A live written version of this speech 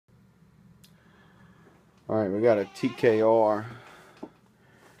Alright, we got a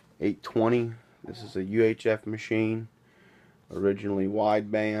TKR-820. This is a UHF machine, originally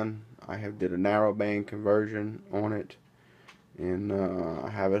wideband. I have did a narrowband conversion on it, and I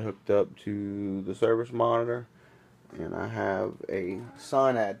have it hooked up to the service monitor, and I have a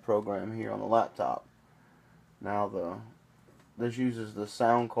SINAD program here on the laptop. Now this uses the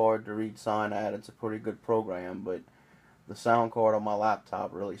sound card to read SINAD. It's a pretty good program, but the sound card on my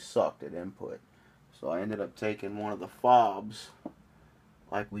laptop really sucked at input. So I ended up taking one of the fobs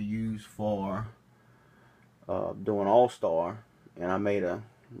like we use for doing All-Star, and I made a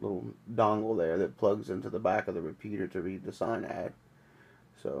little dongle there that plugs into the back of the repeater to read the SINAD.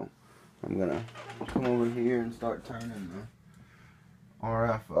 So I'm gonna come over here and start turning the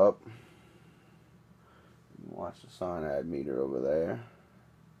RF up. Watch the SINAD meter over there.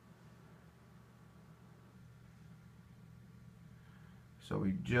 So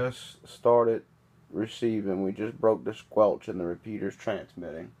we just started receiving. We just broke the squelch and the repeater's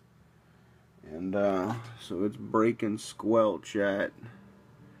transmitting. And so it's breaking squelch at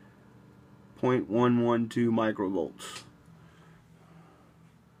 0.112 microvolts.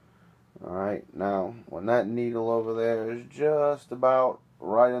 Alright, now when that needle over there is just about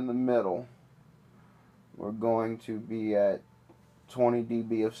right in the middle, we're going to be at 20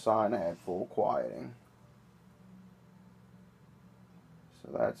 dB of SINAD full quieting. So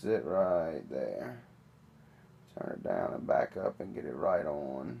that's it right there. Turn it down and back up and get it right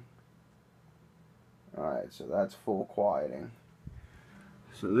on. Alright, so that's full quieting.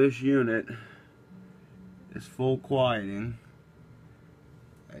 So this unit is full quieting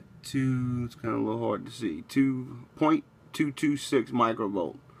at it's kind of a little hard to see, 2.226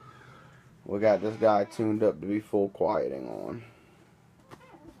 microvolt. We got this guy tuned up to be full quieting on.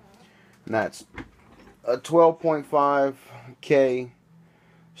 And that's a 12.5K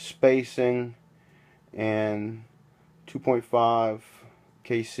spacing and 2.5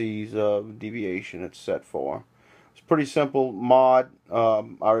 kcs of deviation it's set for. It's pretty simple mod.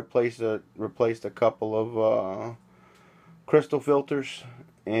 I replaced a couple of crystal filters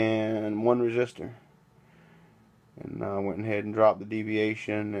and one resistor, and I went ahead and dropped the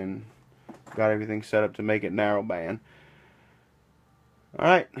deviation and got everything set up to make it narrowband.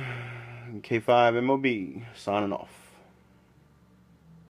 Alright, K5 MOB signing off.